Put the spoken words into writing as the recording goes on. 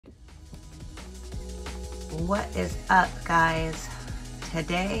What is up, guys?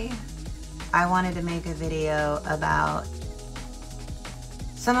 Today I wanted to make a video about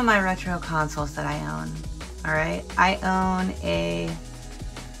some of my retro consoles that I own. Alright, I own a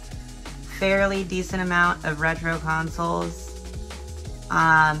fairly decent amount of retro consoles.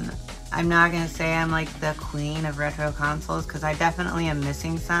 I'm not gonna say I'm like the queen of retro consoles because I definitely am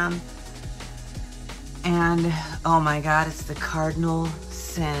missing some. And oh my god, it's the cardinal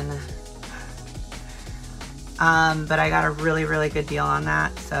sin. But I got a really, really good deal on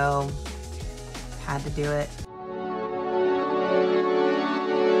that, so had to do it.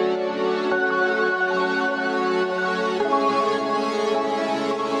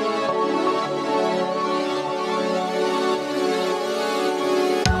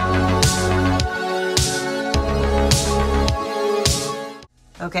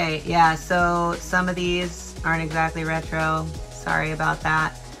 Okay, yeah, so some of these aren't exactly retro. Sorry about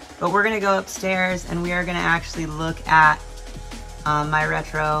that. But we're gonna go upstairs and we are gonna actually look at my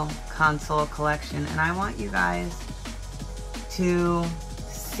retro console collection. And I want you guys to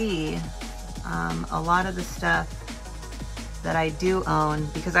see a lot of the stuff that I do own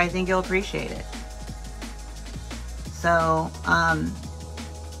because I think you'll appreciate it. So,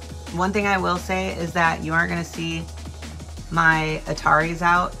 one thing I will say is that you aren't gonna see my Ataris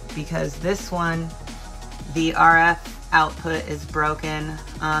out because this one, the RF output is broken,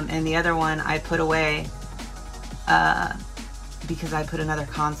 and the other one I put away because I put another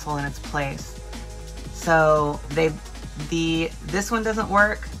console in its place. So this one doesn't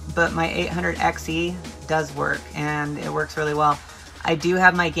work, but my 800XE does work and it works really well. I do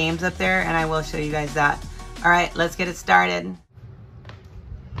have my games up there and I will show you guys that. All right, let's get it started.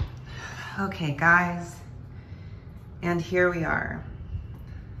 Okay, guys. And here we are.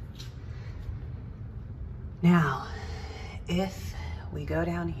 Now, if we go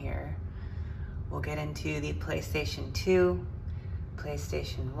down here, we'll get into the PlayStation 2,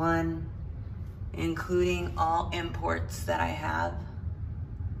 PlayStation 1, including all imports that I have,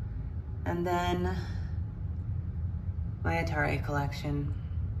 and then my Atari collection.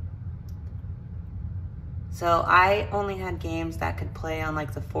 So I only had games that could play on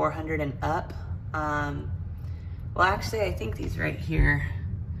like the 400 and up. Well, actually, I think these right here,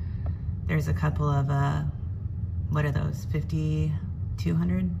 there's a couple of, what are those,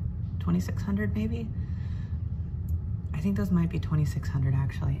 5200, 2600 maybe? I think those might be 2600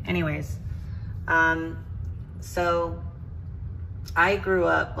 actually. Anyways, so I grew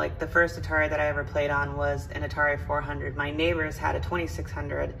up, like the first Atari that I ever played on was an Atari 400. My neighbors had a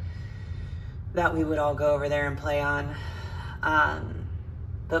 2600 that we would all go over there and play on.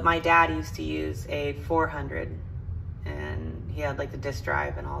 But my dad used to use a 400. And he had like the disk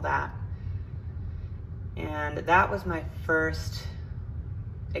drive and all that. And that was my first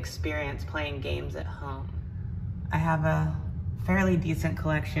experience playing games at home. I have a fairly decent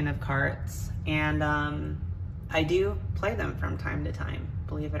collection of carts and I do play them from time to time,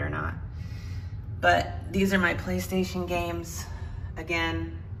 believe it or not. But these are my PlayStation games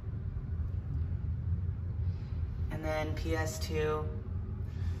again. And then PS2.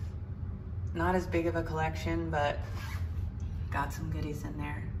 Not as big of a collection, but got some goodies in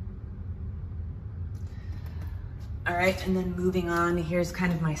there. All right, and then moving on, here's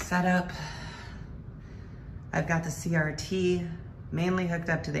kind of my setup. I've got the CRT, mainly hooked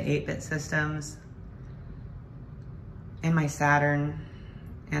up to the 8-bit systems, and my Saturn.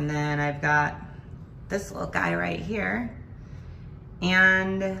 And then I've got this little guy right here.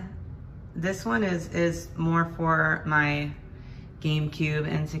 And this one is more for my GameCube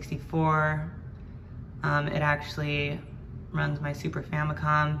N64. It actually runs my Super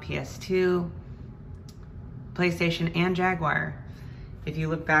Famicom, PS2, PlayStation, and Jaguar. If you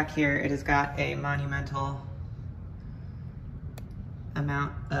look back here, it has got a monumental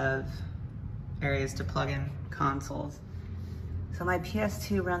amount of areas to plug in consoles. So my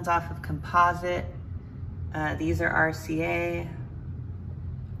PS2 runs off of composite. These are RCA,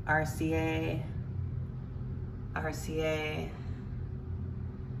 RCA, RCA,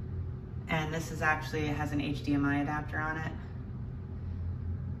 and this is actually, it has an HDMI adapter on it.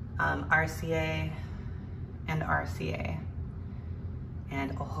 RCA and RCA.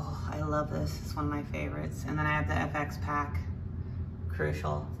 And oh, I love this, it's one of my favorites. And then I have the FX pack,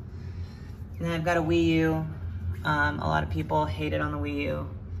 crucial. And then I've got a Wii U. A lot of people hate it on the Wii U.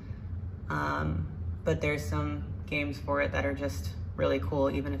 But there's some games for it that are just really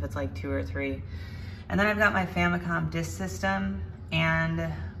cool, even if it's like 2 or 3. And then I've got my Famicom disk system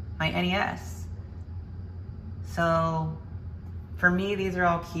and my NES. So for me, these are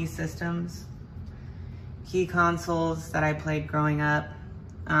all key systems, key consoles that I played growing up.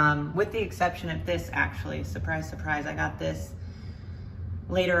 with the exception of this, actually. Surprise, surprise, I got this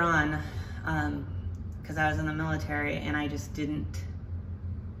later on because I was in the military and I just didn't,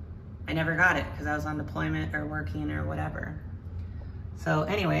 I never got it because I was on deployment or working or whatever. So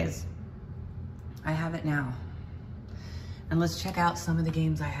anyways, I have it now. And let's check out some of the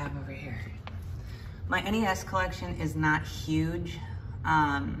games I have over here. My NES collection is not huge,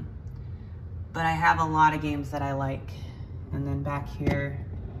 but I have a lot of games that I like. And then back here,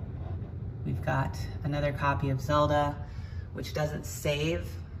 we've got another copy of Zelda, which doesn't save.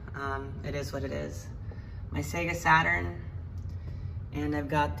 It is what it is. My Sega Saturn, and I've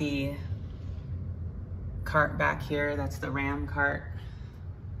got the cart back here. That's the RAM cart.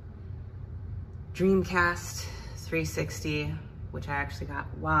 Dreamcast 360, which I actually got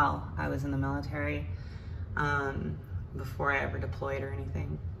while I was in the military, before I ever deployed or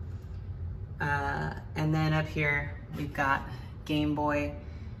anything. And then up here, we've got Game Boy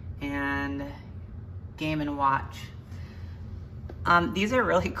and Game & Watch. These are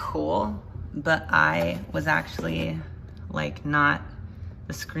really cool, but I was actually like not,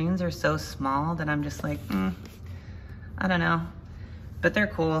 the screens are so small that I'm just like, I don't know. But they're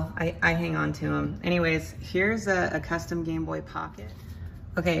cool, I hang on to them. Anyways, here's a custom Game Boy Pocket.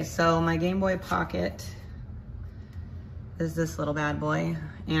 Okay, so my Game Boy Pocket is this little bad boy,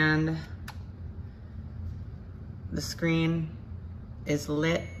 and the screen is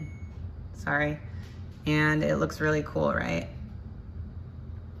lit, sorry, and it looks really cool, right?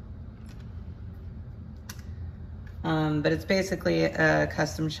 But it's basically a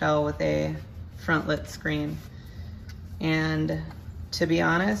custom shell with a front lit screen. And to be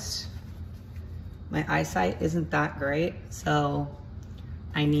honest, my eyesight isn't that great, so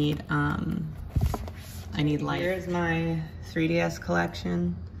I need light. Here's my 3DS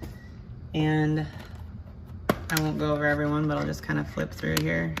collection, and I won't go over everyone, but I'll just kind of flip through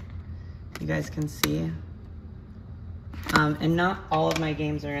here. You guys can see. And not all of my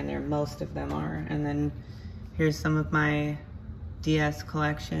games are in there, most of them are. And then here's some of my DS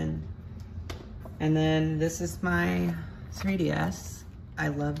collection. And then this is my 3DS. I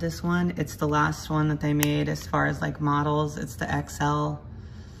love this one. It's the last one that they made as far as like models. It's the XL,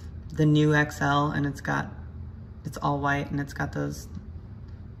 the new XL, and it's all white, and it's got those,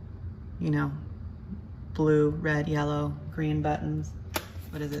 you know, blue, red, yellow, green buttons.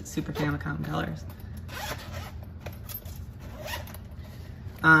 What is it? Super Famicom colors.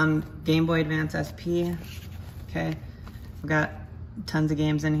 Game Boy Advance SP. Okay, I've got tons of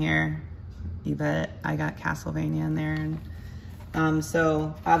games in here. You bet I got Castlevania in there. And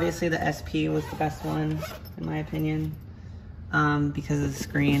so obviously the SP was the best one in my opinion, because of the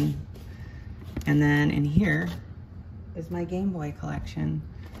screen. And then in here is my Game Boy collection.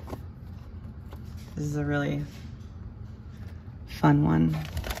 This is a really fun one.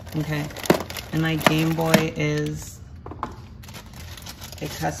 Okay, and my Game Boy is a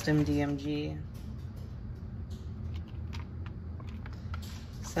custom DMG.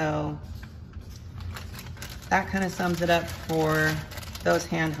 So that kind of sums it up for those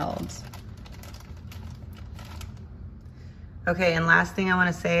handhelds. Okay, and last thing I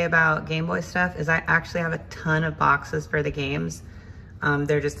want to say about Game Boy stuff is I actually have a ton of boxes for the games.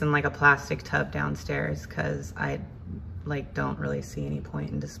 They're just in like a plastic tub downstairs because I like don't really see any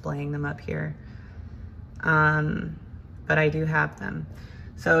point in displaying them up here. But I do have them.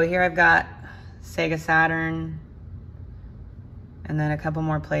 So here I've got Sega Saturn, and then a couple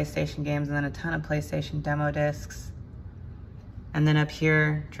more PlayStation games, and then a ton of PlayStation demo discs. And then up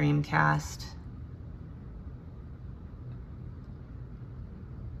here, Dreamcast.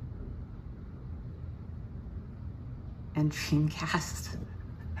 And Dreamcast.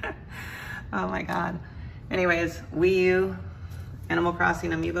 Oh my God. Anyways, Wii U, Animal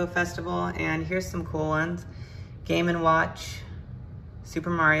Crossing Amiibo Festival, and here's some cool ones. Game & Watch, Super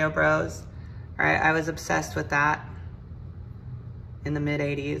Mario Bros. All right, I was obsessed with that in the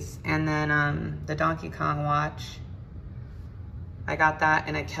mid-'80s. And then the Donkey Kong watch. I got that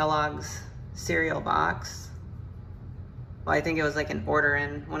in a Kellogg's cereal box. Well, I think it was like an order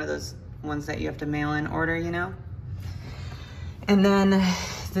in, one of those ones that you have to mail in order, you know? And then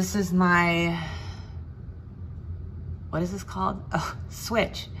this is my, what is this called? Oh,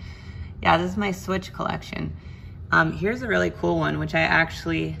 Switch. Yeah, this is my Switch collection. Here's a really cool one, which I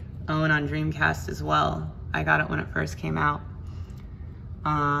actually own on Dreamcast as well. I got it when it first came out.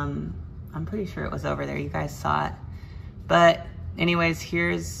 I'm pretty sure it was over there. You guys saw it. But anyways,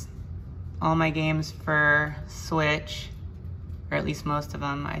 here's all my games for Switch, or at least most of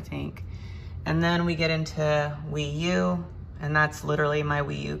them, I think. And then we get into Wii U, and that's literally my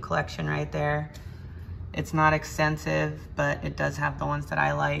Wii U collection right there. It's not extensive, but it does have the ones that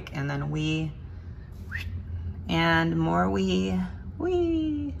I like. And then Wii, and more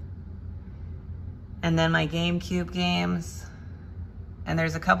Wii. And then my GameCube games. And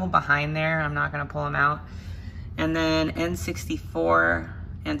there's a couple behind there. I'm not gonna pull them out. And then N64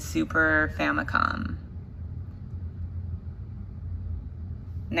 and Super Famicom.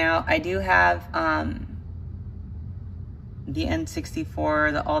 Now, I do have the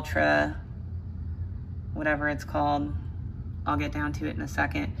N64, the Ultra, whatever it's called. I'll get down to it in a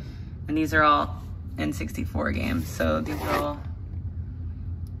second. And these are all N64 games. So these are all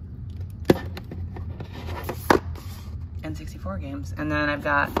N64 games. And then I've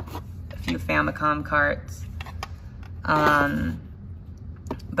got a few Famicom carts.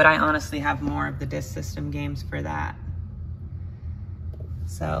 But I honestly have more of the disc system games for that.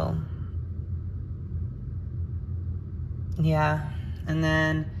 So, yeah. And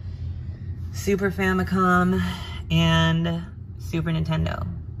then Super Famicom and Super Nintendo.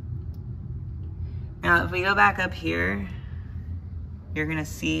 Now, if we go back up here, you're gonna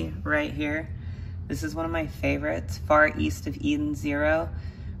see right here, this is one of my favorites, Far East of Eden Zero,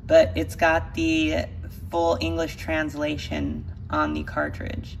 but it's got the full English translation on the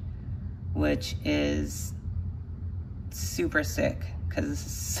cartridge, which is super sick because this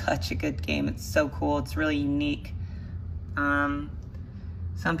is such a good game. It's so cool. It's really unique.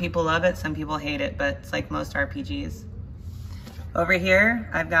 Some people love it, some people hate it, but it's like most RPGs. Over here,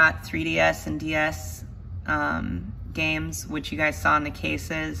 I've got 3DS and DS games, which you guys saw in the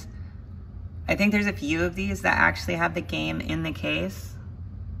cases. I think there's a few of these that actually have the game in the case.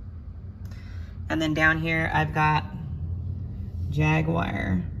 And then down here, I've got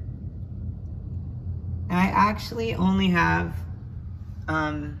Jaguar. I actually only have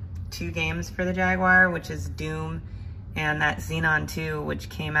 2 games for the Jaguar, which is Doom and that Xenon 2, which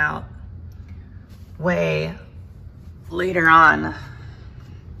came out way later on.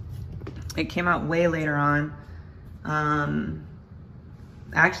 It came out way later on.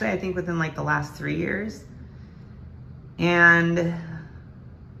 Actually, I think within like the last 3 years. And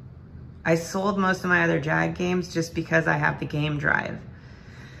I sold most of my other Jag games just because I have the game drive.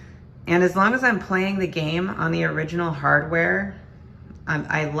 And as long as I'm playing the game on the original hardware,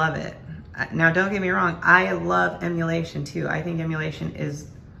 I love it. Now, don't get me wrong, I love emulation too. I think emulation is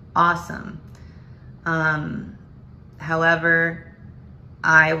awesome. However,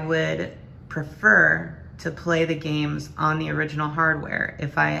 I would prefer to play the games on the original hardware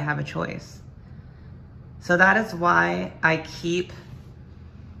if I have a choice. So that is why I keep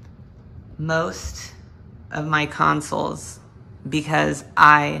most of my consoles, because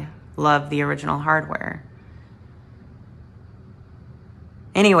I love the original hardware.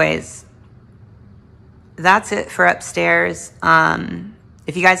 Anyways, that's it for upstairs.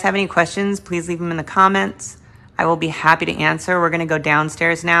 If you guys have any questions, please leave them in the comments. I will be happy to answer. We're gonna go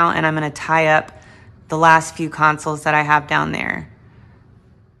downstairs now, and I'm gonna tie up the last few consoles that I have down there.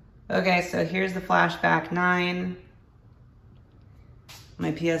 Okay, so here's the Flashback 9,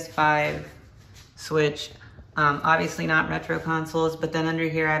 my PS5, Switch, obviously not retro consoles, but then under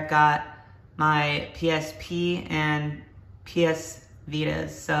here I've got my PSP and PS Vitas,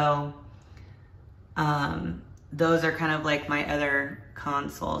 so those are kind of like my other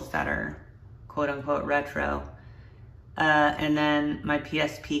consoles that are quote-unquote retro. And then my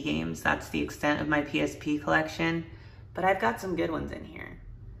PSP games, that's the extent of my PSP collection, but I've got some good ones in here.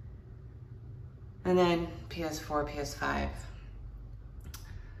 And then PS4, PS5.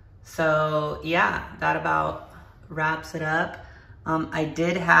 So yeah, that about wraps it up. I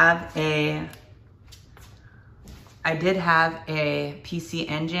did have a PC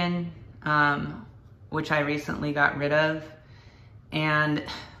Engine, which I recently got rid of. And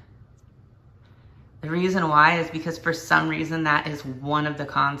the reason why is because for some reason that is one of the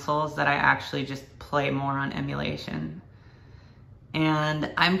consoles that I actually just play more on emulation.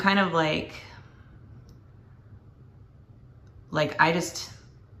 And I'm kind of like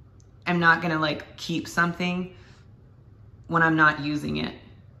I'm not gonna like keep something when I'm not using it.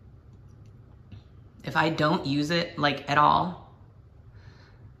 If I don't use it like at all,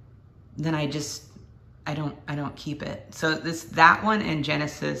 then I don't keep it. So that one and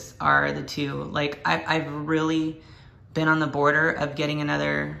Genesis are the two. Like I've really been on the border of getting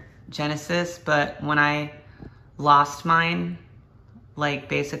another Genesis, but when I lost mine, like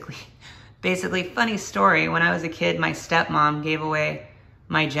basically funny story, when I was a kid, my stepmom gave away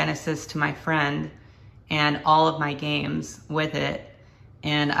my Genesis to my friend and all of my games with it.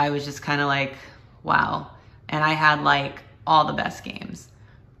 And I was just kind of like, wow. And I had like all the best games.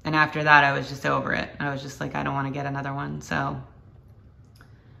 And after that, I was just over it. I was just like, I don't want to get another one. So,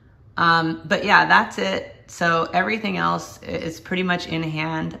 But yeah, that's it. So everything else is pretty much in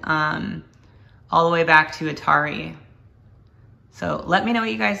hand, all the way back to Atari. So let me know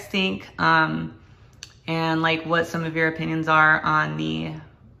what you guys think, and like what some of your opinions are on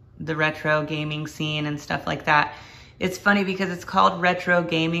the retro gaming scene and stuff like that. It's funny because it's called retro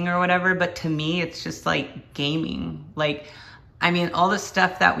gaming or whatever, but to me, it's just like gaming. Like, I mean, all the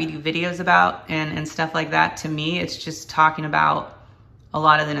stuff that we do videos about and stuff like that, to me, it's just talking about a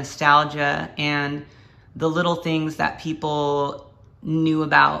lot of the nostalgia and the little things that people knew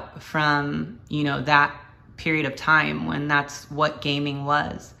about from, you know, that period of time when that's what gaming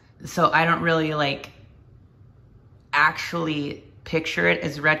was. So I don't really like actually picture it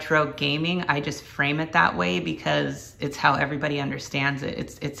as retro gaming. I just frame it that way because it's how everybody understands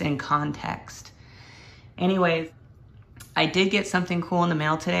it. It's in context. Anyways, I did get something cool in the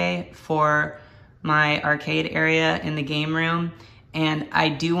mail today for my arcade area in the game room. And I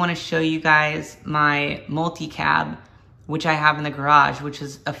do want to show you guys my multi-cab, which I have in the garage, which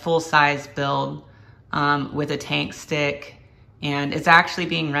is a full-size build with a tank stick. And it's actually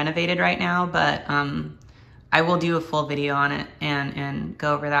being renovated right now, but I will do a full video on it and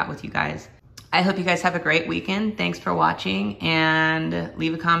go over that with you guys. I hope you guys have a great weekend. Thanks for watching, and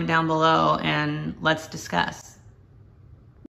leave a comment down below and let's discuss.